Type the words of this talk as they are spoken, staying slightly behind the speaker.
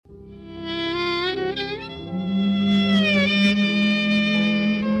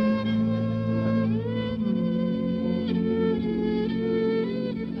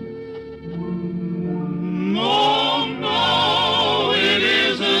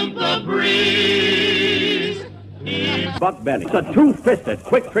Buck Benny, a two-fisted,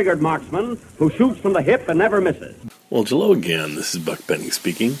 quick-triggered marksman who shoots from the hip and never misses. Well, hello again. This is Buck Benny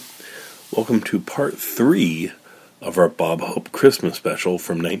speaking. Welcome to part 3 of our Bob Hope Christmas special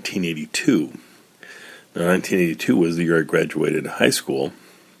from 1982. Now, 1982 was the year I graduated high school,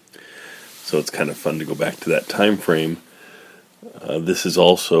 so it's kind of fun to go back to that time frame. This is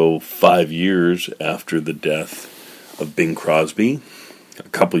also 5 years after the death of Bing Crosby, a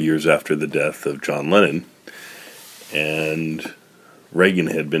couple years after the death of John Lennon, and Reagan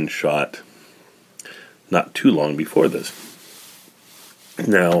had been shot not too long before this.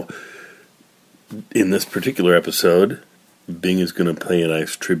 Now, in this particular episode, Bing is going to pay a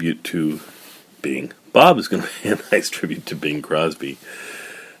nice tribute to Bing. Bob is going to pay a nice tribute to Bing Crosby.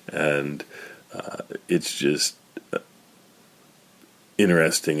 And it's just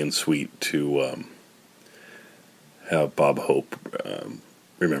interesting and sweet to have Bob Hope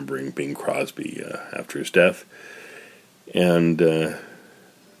remembering Bing Crosby after his death. And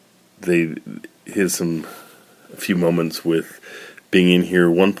here's a few moments with Bing in here.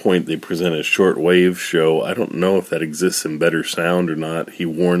 At one point they present a shortwave show. I don't know if that exists in better sound or not. He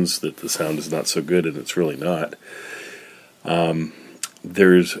warns that the sound is not so good, and it's really not.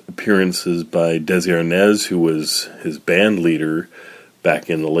 There's appearances by Desi Arnaz, who was his band leader back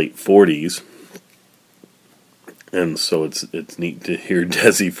in the late 40s. And so it's neat to hear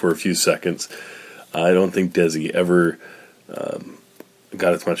Desi for a few seconds. I don't think Desi ever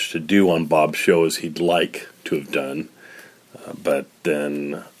got as much to do on Bob's show as he'd like to have done. But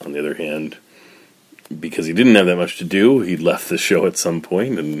then, on the other hand, because he didn't have that much to do, he left the show at some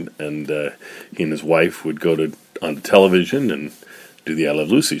point, and he and his wife would go onto television and do the I Love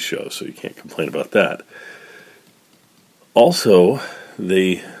Lucy show, so you can't complain about that. Also,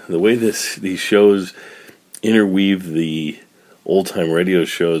 the way these shows interweave the old-time radio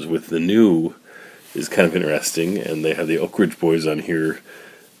shows with the new is kind of interesting, and they have the Oak Ridge Boys on here,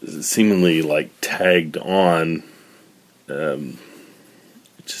 seemingly like tagged on.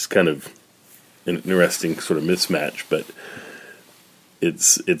 It's just kind of an interesting sort of mismatch, but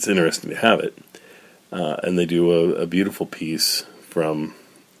it's interesting to have it. And they do a beautiful piece from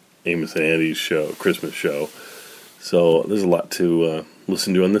Amos and Andy's show, Christmas show. So there's a lot to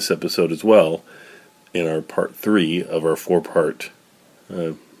listen to on this episode as well, in our part 3 of our 4-part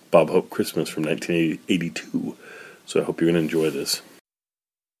Bob Hope Christmas from 1982. So I hope you're going to enjoy this.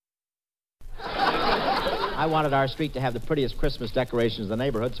 I wanted our street to have the prettiest Christmas decorations in the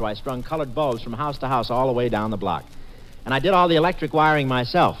neighborhood, so I strung colored bulbs from house to house all the way down the block. And I did all the electric wiring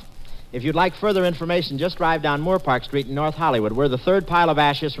myself. If you'd like further information, just drive down Moore Park Street in North Hollywood. We're the third pile of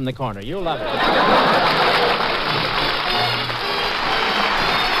ashes from the corner. You'll love it.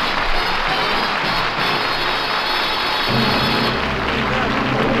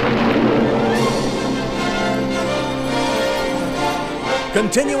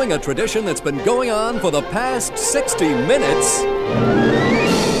 Continuing a tradition that's been going on for the past 60 minutes,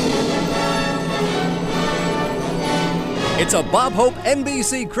 it's a Bob Hope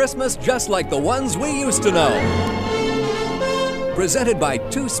NBC Christmas just like the ones we used to know. Presented by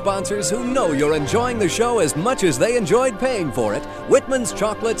 2 sponsors who know you're enjoying the show as much as they enjoyed paying for it, Whitman's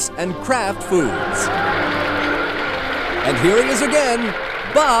Chocolates and Kraft Foods. And here he is again,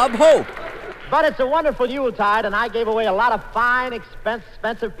 Bob Hope. But it's a wonderful Yuletide, and I gave away a lot of fine,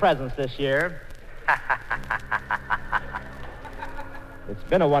 expensive presents this year. It's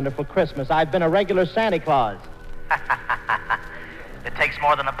been a wonderful Christmas. I've been a regular Santa Claus. It takes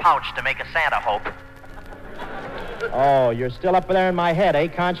more than a pouch to make a Santa, Hope. Oh, you're still up there in my head, eh,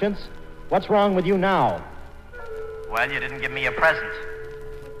 Conscience? What's wrong with you now? Well, you didn't give me a present.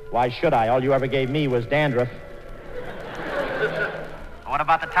 Why should I? All you ever gave me was dandruff. What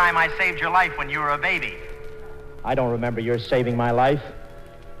about the time I saved your life when you were a baby? I don't remember your saving my life.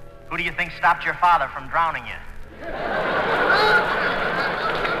 Who do you think stopped your father from drowning you?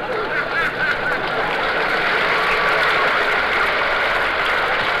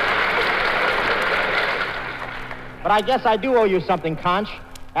 But I guess I do owe you something, Conch.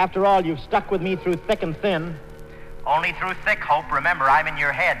 After all, you've stuck with me through thick and thin. Only through thick, Hope. Remember, I'm in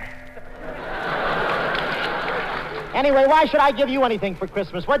your head. Anyway, why should I give you anything for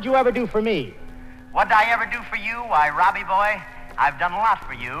Christmas? What'd you ever do for me? What'd I ever do for you? Why, Robbie boy, I've done a lot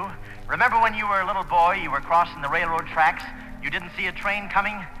for you. Remember when you were a little boy, you were crossing the railroad tracks, you didn't see a train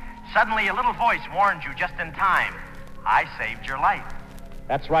coming? Suddenly a little voice warned you just in time. I saved your life.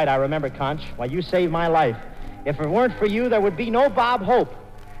 That's right, I remember, Conch. Why, you saved my life. If it weren't for you, there would be no Bob Hope.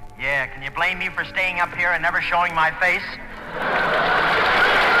 Yeah, can you blame me for staying up here and never showing my face?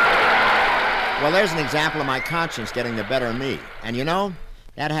 Well, there's an example of my conscience getting the better of me. And you know,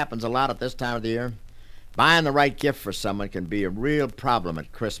 That happens a lot at this time of the year. Buying the right gift for someone can be a real problem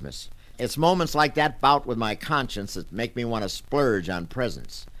at Christmas. It's moments like that bout with my conscience that make me want to splurge on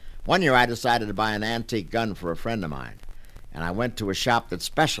presents. One year I decided to buy an antique gun for a friend of mine, and I went to a shop that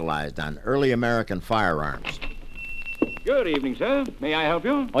specialized on early American firearms. Good evening, sir. May I help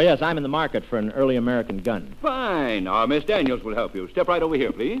you? Oh, yes, I'm in the market for an early American gun. Fine. Miss Daniels will help you. Step right over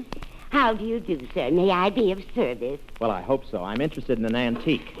here, please. How do you do, sir? May I be of service? Well, I hope so. I'm interested in an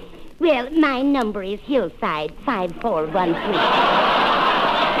antique. Well, my number is Hillside 5413.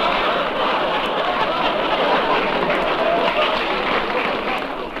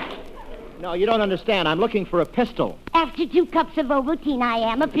 No, you don't understand. I'm looking for a pistol. After 2 cups of Ovaltine, I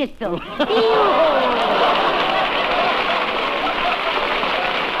am a pistol.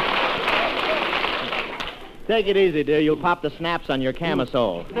 Take it easy, dear. You'll pop the snaps on your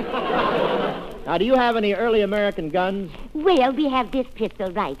camisole. Now, do you have any early American guns? Well, we have this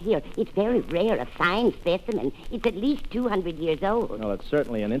pistol right here. It's very rare, a fine specimen. It's at least 200 years old. Well, it's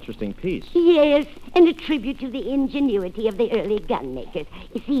certainly an interesting piece. Yes, and a tribute to the ingenuity of the early gun makers.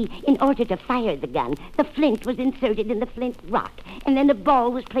 You see, in order to fire the gun, the flint was inserted in the flint rock, and then a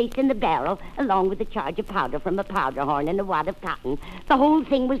ball was placed in the barrel, along with a charge of powder from a powder horn and a wad of cotton. The whole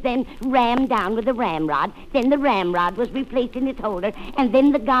thing was then rammed down with a ramrod, then the ramrod was replaced in its holder, and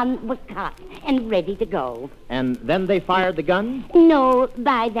then the gun was cocked and ready to go. And then they fired the gun? No,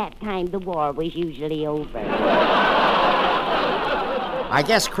 by that time the war was usually over. I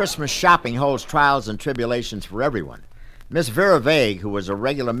guess Christmas shopping holds trials and tribulations for everyone. Miss Vera Vague, who was a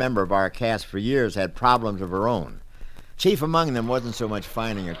regular member of our cast for years, had problems of her own. Chief among them wasn't so much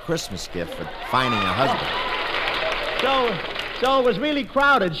finding a Christmas gift, but finding a husband. So it was really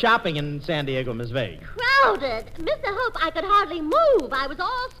crowded shopping in San Diego, Miss Vague. Crowded? Mr. Hope, I could hardly move. I was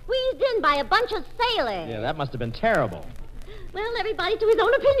all squeezed in by a bunch of sailors. Yeah, that must have been terrible. Well, everybody to his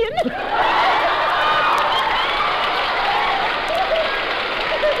own opinion.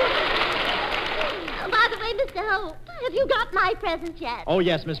 By the way, Mr. Hope, have you got my present yet? Oh,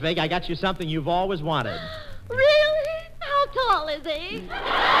 yes, Miss Vague, I got you something you've always wanted. Really? How tall is he?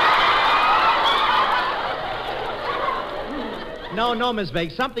 No, Miss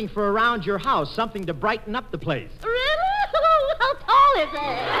Vague, something for around your house, something to brighten up the place. Really? How tall is he?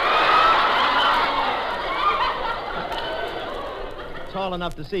 Tall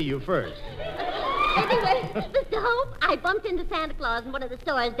enough to see you first. Anyway, Mr. Hope, I bumped into Santa Claus in one of the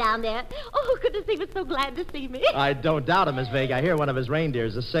stores down there. Oh, goodness, he was so glad to see me. I don't doubt it, Miss Vague. I hear one of his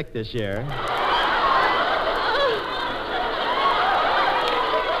reindeers is sick this year.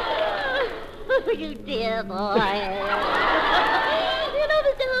 Oh, you dear boy. You know,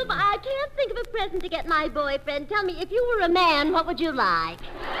 Mr. Hope, I can't think of a present to get my boyfriend. Tell me, if you were a man, what would you like?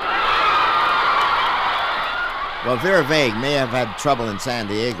 Well, Vera Vague may have had trouble in San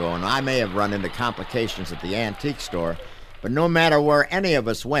Diego, and I may have run into complications at the antique store, but no matter where any of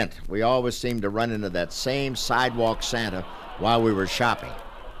us went, we always seemed to run into that same sidewalk Santa while we were shopping.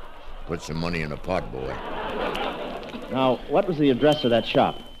 Put some money in the pot, boy. Now, what was the address of that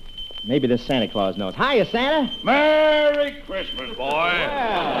shop? Maybe this Santa Claus knows. Hiya, Santa. Merry Christmas, boy.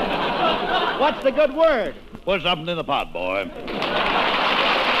 Well, what's the good word? Put something in the pot, boy.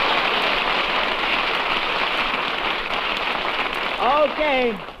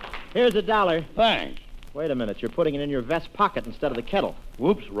 Okay. Here's $1. Thanks. Wait a minute. You're putting it in your vest pocket instead of the kettle.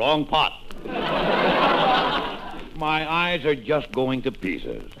 Whoops, wrong pot. My eyes are just going to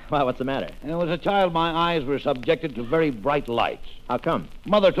pieces. Well, what's the matter? And as a child, my eyes were subjected to very bright lights. How come?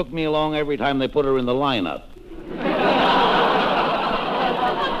 Mother took me along every time they put her in the lineup.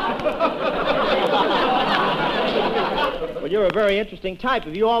 Well, you're a very interesting type.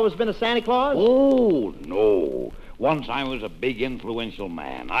 Have you always been a Santa Claus? Oh, no. Once I was a big, influential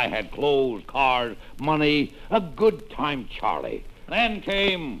man. I had clothes, cars, money, a good-time Charlie. Then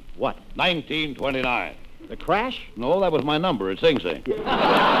came... What? 1929. The crash? No, that was my number at Sing Sing.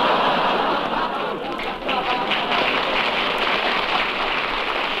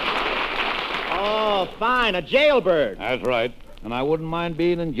 Oh, fine. A jailbird. That's right. And I wouldn't mind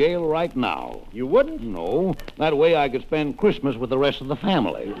being in jail right now. You wouldn't? No. That way I could spend Christmas with the rest of the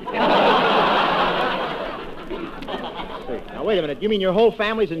family. Now, wait a minute. You mean your whole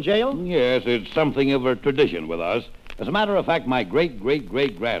family's in jail? Yes, it's something of a tradition with us. As a matter of fact, my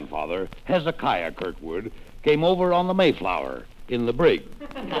great-great-great-grandfather, Hezekiah Kirkwood, came over on the Mayflower in the brig.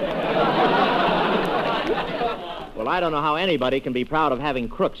 Well, I don't know how anybody can be proud of having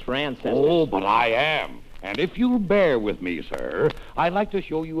crooks for ancestors. Oh, but I am. And if you'll bear with me, sir, I'd like to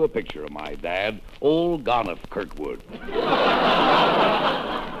show you a picture of my dad, old Gonniff Kirkwood.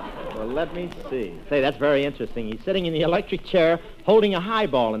 Well, let me see. Say, that's very interesting. He's sitting in the electric chair holding a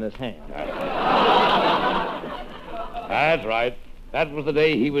highball in his hand. That's right. That was the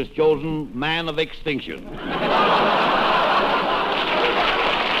day he was chosen man of extinction.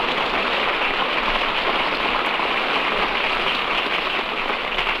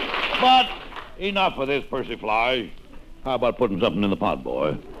 But enough of this persiflage. How about putting something in the pot,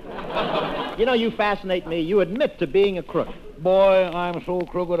 boy? You know, you fascinate me. You admit to being a crook. Boy, I'm so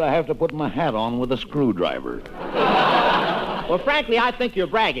crooked I have to put my hat on with a screwdriver. Well, frankly, I think you're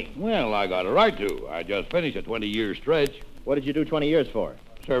bragging. Well, I got a right to. I just finished a 20-year stretch. What did you do 20 years for?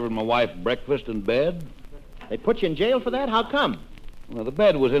 Serving my wife breakfast in bed. They put you in jail for that? How come? Well, the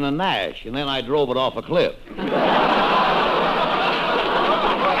bed was in a Nash, and then I drove it off a cliff.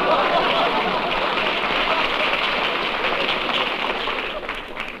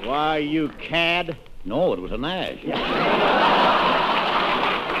 Why, you cad. No, it was a Nash.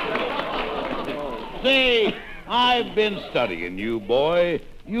 Say, I've been studying you, boy.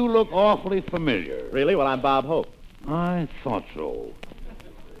 You look awfully familiar. Really? Well, I'm Bob Hope. I thought so.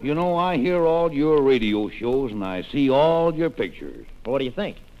 You know, I hear all your radio shows and I see all your pictures. Well, what do you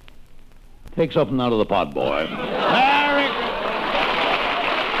think? Take something out of the pot, boy. Merry Christmas.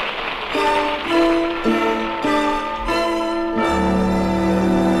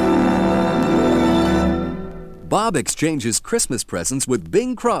 Bob exchanges Christmas presents with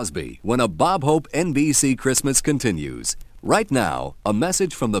Bing Crosby when a Bob Hope NBC Christmas continues. Right now, a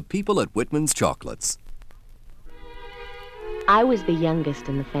message from the people at Whitman's Chocolates. I was the youngest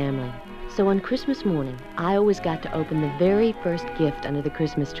in the family, so on Christmas morning, I always got to open the very first gift under the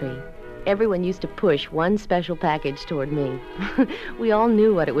Christmas tree. Everyone used to push one special package toward me. We all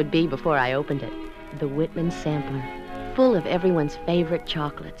knew what it would be before I opened it. The Whitman sampler, full of everyone's favorite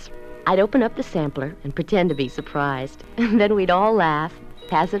chocolates. I'd open up the sampler and pretend to be surprised. Then we'd all laugh,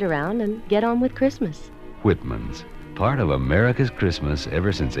 pass it around, and get on with Christmas. Whitman's, part of America's Christmas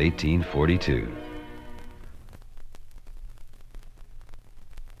ever since 1842.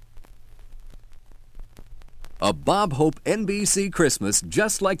 A Bob Hope NBC Christmas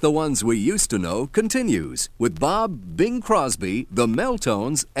just like the ones we used to know continues with Bob, Bing Crosby, the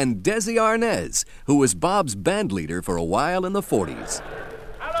Meltones, and Desi Arnaz, who was Bob's band leader for a while in the 40s.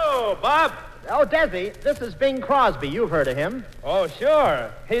 Hello, Bob. Oh, Desi, this is Bing Crosby. You've heard of him. Oh,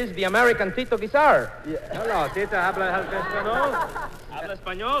 sure. He's the American Tito Guitar. Yeah. Hello, Tito. ¿Habla español? ¿Habla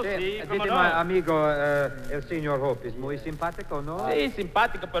español? Sí, cómo Dite, no. mi amigo, el señor Hope, ¿es muy simpático, no? Sí,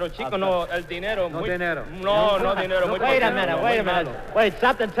 simpático, pero chico, no, el dinero. No muy... dinero. No dinero. Muy Wait a poquito, minute, muy wait a minute. malo. Wait,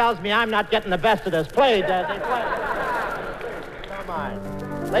 something tells me I'm not getting the best of this. Play, Desi, play. Come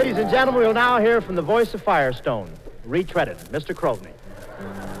on. Ladies and gentlemen, we'll now hear from the voice of Firestone, retreaded, Mr. Crovney.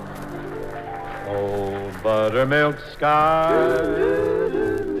 Oh, buttermilk sky,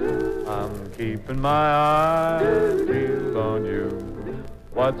 I'm keeping my eye peeled on you.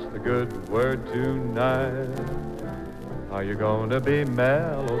 What's the good word tonight? Are you going to be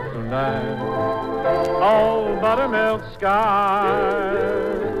mellow tonight? Oh, buttermilk sky,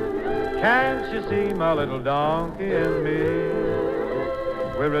 can't you see my little donkey and me?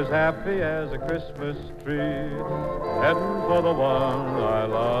 We're as happy as a Christmas tree, heading for the one I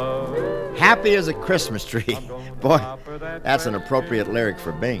love. Happy as a Christmas tree. Boy, that's an appropriate lyric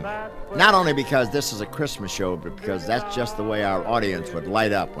for Bing. Not only because this is a Christmas show, but because that's just the way our audience would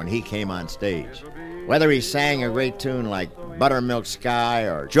light up when he came on stage. Whether he sang a great tune like Buttermilk Sky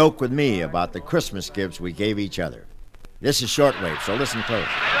or Joke With Me about the Christmas gifts we gave each other. This is Shortwave, so listen close.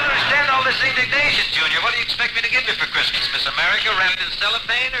 I don't understand all this indignation, Junior. What do you expect me to give you for Christmas? Miss America wrapped in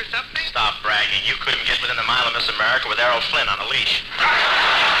cellophane or something? Stop bragging. You couldn't get within a mile of Miss America with Errol Flynn on a leash.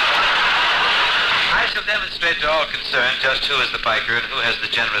 I shall demonstrate to all concerned just who is the biker and who has the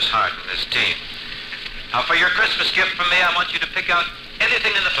generous heart in this team. Now, for your Christmas gift from me, I want you to pick out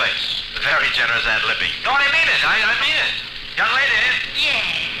anything in the place. Very generous ad-libbing. No, I mean it. I mean it. Young lady.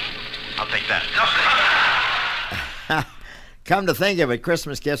 Yeah. I'll take that. Come to think of it,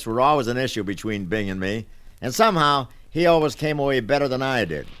 Christmas gifts were always an issue between Bing and me. And somehow, he always came away better than I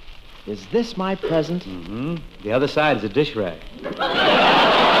did. Is this my present? Mm-hmm. The other side is a dish rag.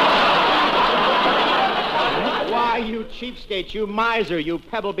 Why, you cheapskate, you miser, you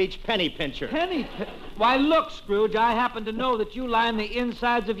Pebble Beach penny pincher. Why, look, Scrooge, I happen to know that you line the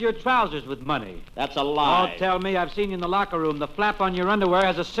insides of your trousers with money. That's a lie. Oh, tell me, I've seen you in the locker room. The flap on your underwear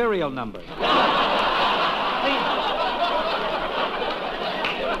has a serial number.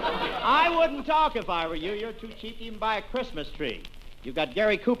 I wouldn't talk if I were you. You're too cheap to even buy a Christmas tree. You've got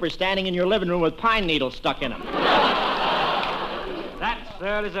Gary Cooper standing in your living room with pine needles stuck in him. That,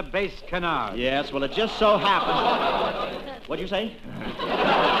 sir, is a base canard. Yes, well, it just so happens. What'd you say?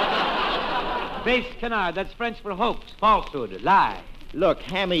 Base canard, that's French for hoax, falsehood, lie. Look,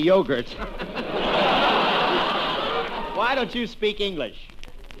 hammy yogurt. Why don't you speak English?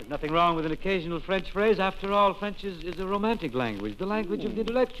 There's nothing wrong with an occasional French phrase. After all, French is a romantic language, the language of the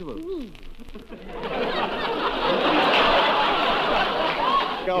intellectuals.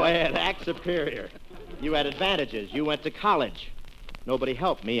 Go ahead, act superior. You had advantages. You went to college. Nobody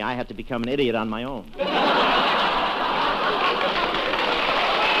helped me. I had to become an idiot on my own.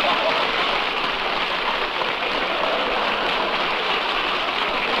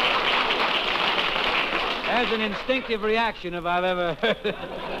 As an instinctive reaction, if I've ever heard it.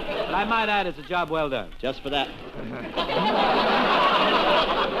 But I might add, it's a job well done. Just for that.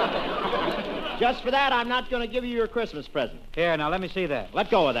 Just for that, I'm not going to give you your Christmas present. Here, now, let me see that. Let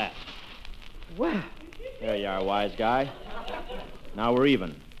go of that. Well. There you are, wise guy. Now we're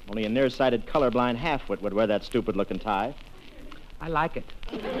even. Only a nearsighted, colorblind halfwit would wear that stupid-looking tie. I like it.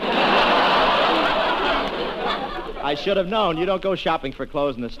 I should have known. You don't go shopping for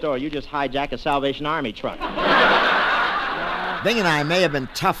clothes in the store. You just hijack a Salvation Army truck. Bing and I may have been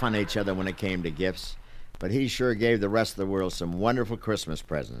tough on each other when it came to gifts, but he sure gave the rest of the world some wonderful Christmas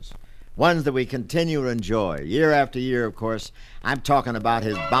presents. Ones that we continue to enjoy, year after year, of course. I'm talking about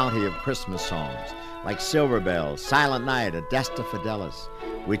his bounty of Christmas songs, like Silver Bells, Silent Night, Adesta Fidelis,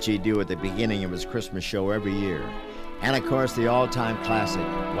 which he'd do at the beginning of his Christmas show every year. And, of course, the all-time classic,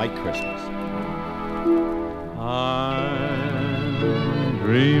 White Christmas. I'm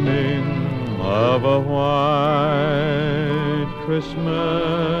dreaming of a white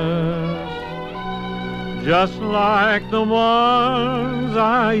Christmas, just like the ones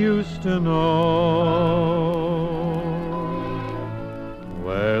I used to know,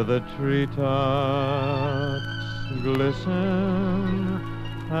 where the treetops glisten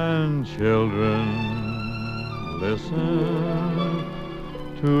and children listen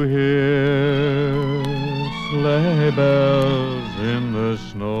to hear sleigh bells in the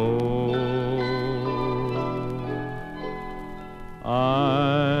snow.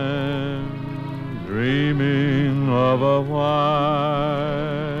 I'm dreaming of a white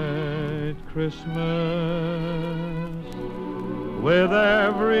Christmas, with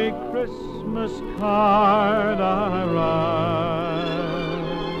every Christmas card I write.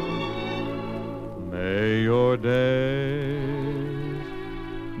 May your days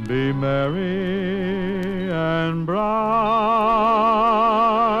be merry and bright,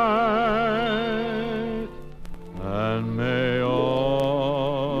 and may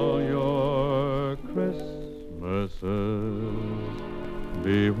all your Christmases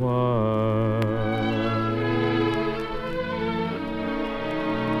be white.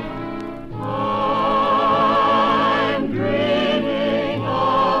 I'm dreaming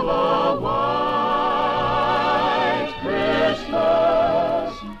of a white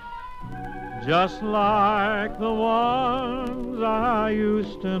Christmas, just like the ones I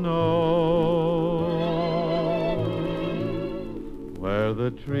used to know, where the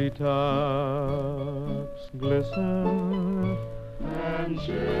treetops glisten and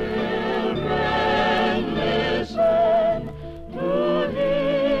children listen to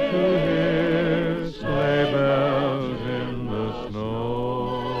hear sleigh bells in the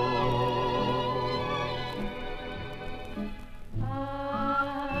snow.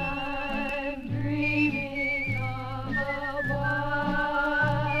 I'm dreaming of a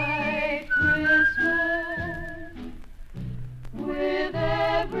white Christmas, with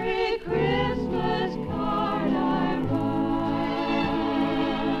every Christmas card I write.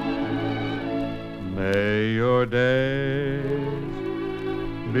 May your days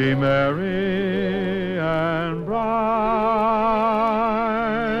be merry and bright,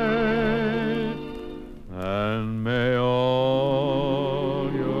 and may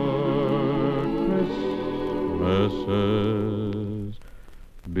all your Christmases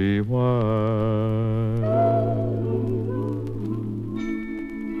be white.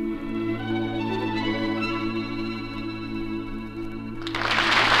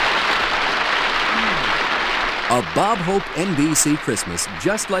 A Bob Hope NBC Christmas,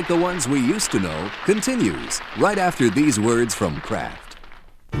 just like the ones we used to know, continues right after these words from Kraft.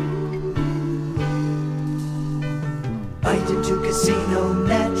 Bite into Casino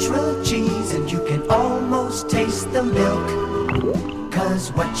natural cheese and you can almost taste the milk.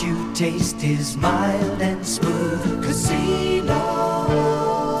 'Cause what you taste is mild and smooth. Casino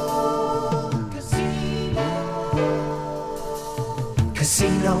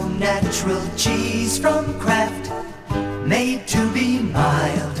natural cheese from Kraft, made to be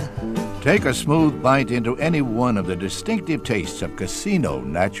mild. Take a smooth bite into any one of the distinctive tastes of Casino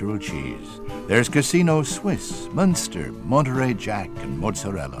natural cheese. There's Casino Swiss, Munster, Monterey Jack, and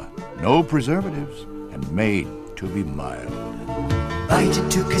Mozzarella. no preservatives, and made to be mild. Bite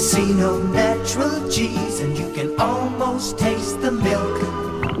into Casino natural cheese and you can almost taste the milk.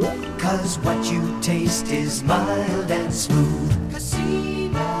 'Cause what you taste is mild and smooth.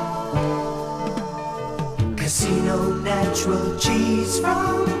 Casino natural cheese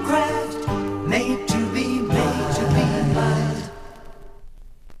from Kraft, made to be mild.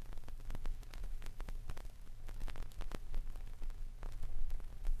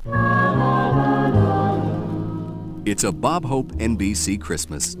 It's a Bob Hope NBC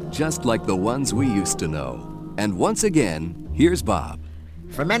Christmas, just like the ones we used to know. And once again, here's Bob.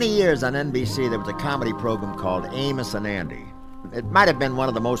 For many years on NBC, there was a comedy program called Amos and Andy. It might have been one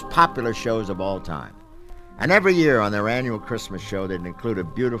of the most popular shows of all time. And every year on their annual Christmas show, they'd include a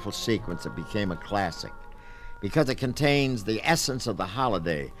beautiful sequence that became a classic because it contains the essence of the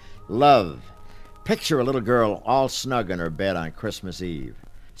holiday, love. Picture a little girl all snug in her bed on Christmas Eve.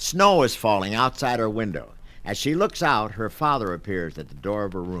 Snow is falling outside her window. As she looks out, her father appears at the door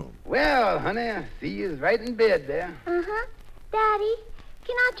of her room. Well, honey, I see you's right in bed there. Uh-huh. Daddy,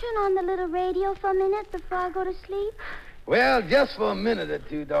 can I turn on the little radio for a minute before I go to sleep? Well, just for a minute or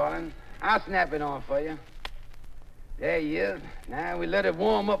two, darling. I'll snap it on for you. There he is. Now we let it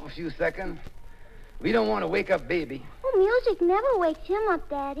warm up a few seconds. We don't want to wake up baby. Oh, music never wakes him up,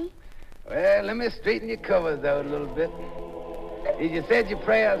 Daddy. Well, let me straighten your covers out a little bit. Did you say your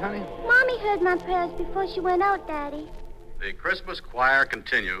prayers, honey? Mommy heard my prayers before she went out, Daddy. The Christmas choir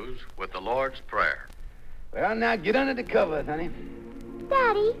continues with the Lord's Prayer. Well, now get under the covers, honey.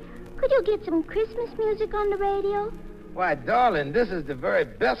 Daddy, could you get some Christmas music on the radio? Why, darling, this is the very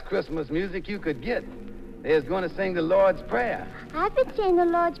best Christmas music you could get. They's going to sing the Lord's Prayer. I've been saying the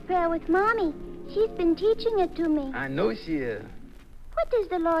Lord's Prayer with Mommy. She's been teaching it to me. I know she is. What does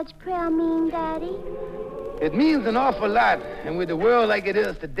the Lord's Prayer mean, Daddy? It means an awful lot, and with the world like it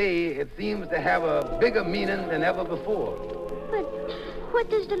is today, it seems to have a bigger meaning than ever before. But what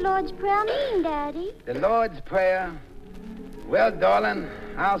does the Lord's Prayer mean, Daddy? The Lord's Prayer? Well, darling,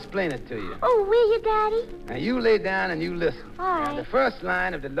 I'll explain it to you. Oh, will you, Daddy? Now, you lay down and you listen. All right. Now, the first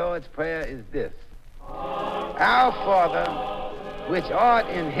line of the Lord's Prayer is this. Our Father, which art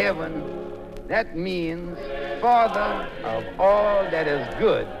in heaven, that means Father of all that is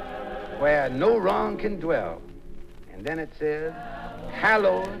good, where no wrong can dwell. And then it says,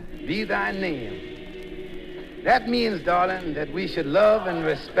 hallowed be thy name. That means, darling, that we should love and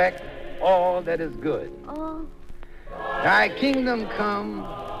respect all that is good. Oh. Thy kingdom come,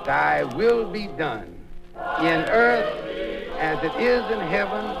 thy will be done, in earth as it is in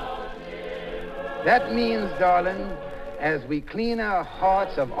heaven. That means, darling, as we clean our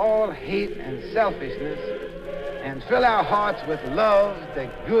hearts of all hate and selfishness and fill our hearts with love, the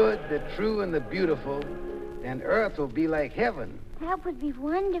good, the true, and the beautiful, then earth will be like heaven. That would be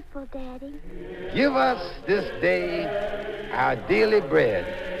wonderful, Daddy. Give us this day our daily bread.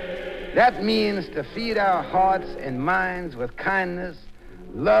 That means to feed our hearts and minds with kindness,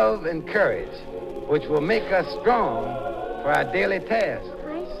 love, and courage, which will make us strong for our daily tasks.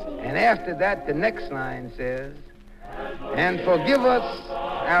 I see. And after that, the next line says, and forgive us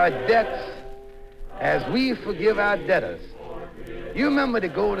our debts as we forgive our debtors. You remember the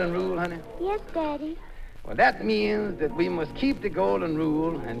golden rule, honey? Yes, Daddy. Well, that means that we must keep the golden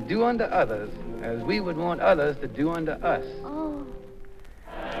rule and do unto others as we would want others to do unto us. Oh.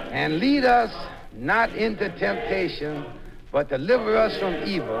 And lead us not into temptation, but deliver us from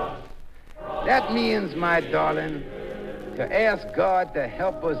evil. That means, my darling, to ask God to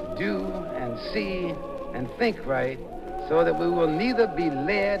help us do and see and think right so that we will neither be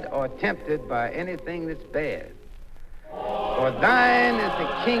led or tempted by anything that's bad. For thine is the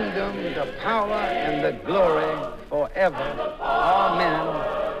kingdom, the power, and the glory forever. Amen.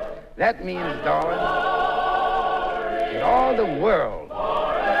 That means, darling, that all the world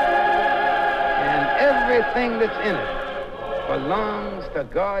and everything that's in it belongs to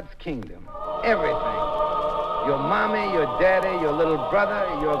God's kingdom. Everything. Your mommy, your daddy, your little brother,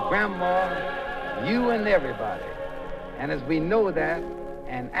 your grandma, you and everybody. And as we know that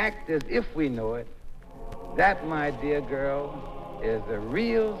and act as if we know it, that, my dear girl, is the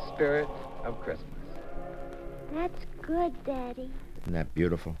real spirit of Christmas. That's good, Daddy. Isn't that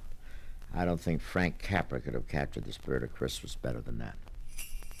beautiful? I don't think Frank Capra could have captured the spirit of Christmas better than that.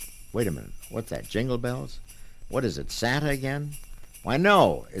 Wait a minute. What's that, Jingle Bells? What is it, Santa again? Why,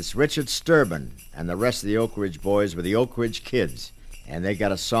 no, it's Richard Sturban and the rest of the Oak Ridge Boys with the Oak Ridge Kids, and they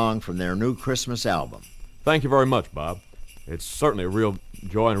got a song from their new Christmas album. Thank you very much, Bob. It's certainly a real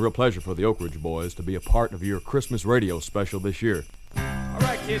joy and a real pleasure for the Oak Ridge Boys to be a part of your Christmas radio special this year. All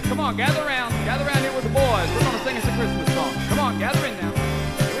right, kids, come on, gather around here with the boys. We're going to sing us a Christmas song. Come on, gather in now.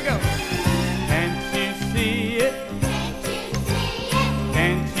 Here we go.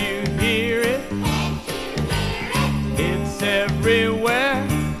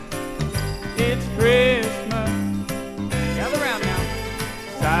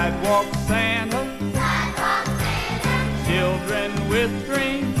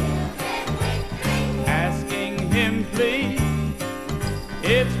 string, asking him please.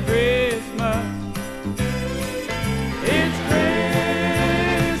 It's Christmas. It's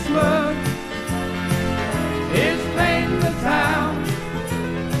Christmas. It's painting the town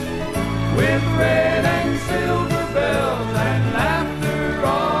with red and silver bells and laughter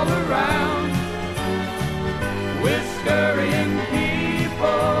all around, with scurrying people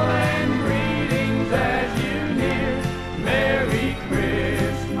and greetings as you near. Merry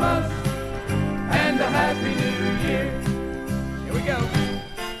Christmas and a Happy New Year. Here we go.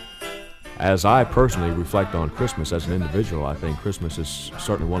 As I personally reflect on Christmas as an individual, I think Christmas is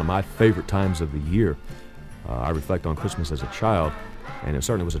certainly one of my favorite times of the year. I reflect on Christmas as a child, and it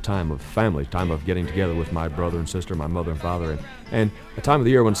certainly was a time of family, time of getting together with my brother and sister, my mother and father, and a time of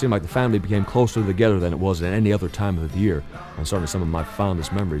the year when it seemed like the family became closer together than it was at any other time of the year. And certainly some of my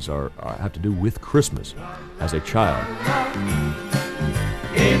fondest memories have to do with Christmas as a child.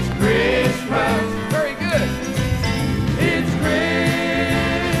 It's Christmas. Very good. It's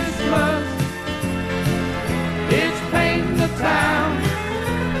Christmas. It's painting the town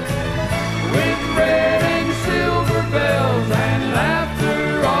with red and silver bells and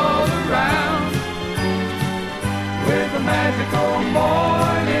laughter all around, with a magical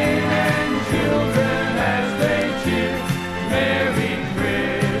morning and children as they cheer. Merry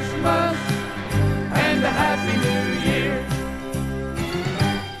Christmas and a Happy New Year.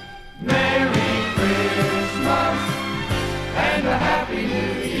 Merry Christmas and a Happy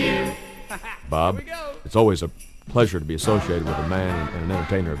New Year. Bob, it's always a pleasure to be associated with a man and an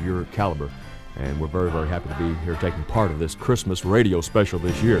entertainer of your caliber, and we're very, very happy to be here taking part of this Christmas radio special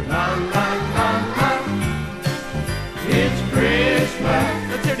this year. It's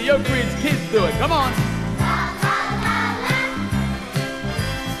Christmas. Let's hear the Oak Ridge kids do it. Come on.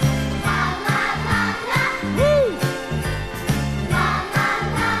 Woo!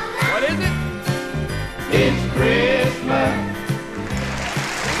 What is it? It's Christmas.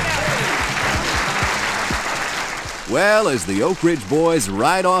 Well, as the Oak Ridge boys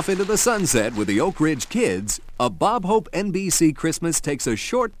ride off into the sunset with the Oak Ridge kids, a Bob Hope NBC Christmas takes a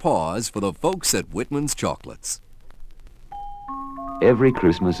short pause for the folks at Whitman's Chocolates. Every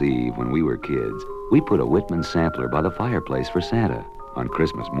Christmas Eve when we were kids, we put a Whitman sampler by the fireplace for Santa. On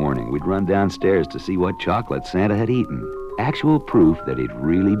Christmas morning, we'd run downstairs to see what chocolate Santa had eaten. Actual proof that he'd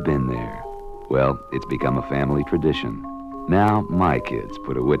really been there. Well, it's become a family tradition. Now, my kids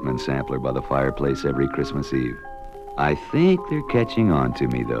put a Whitman sampler by the fireplace every Christmas Eve. I think they're catching on to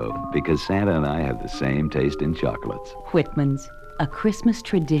me, though, because Santa and I have the same taste in chocolates. Whitman's, a Christmas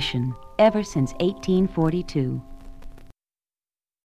tradition ever since 1842.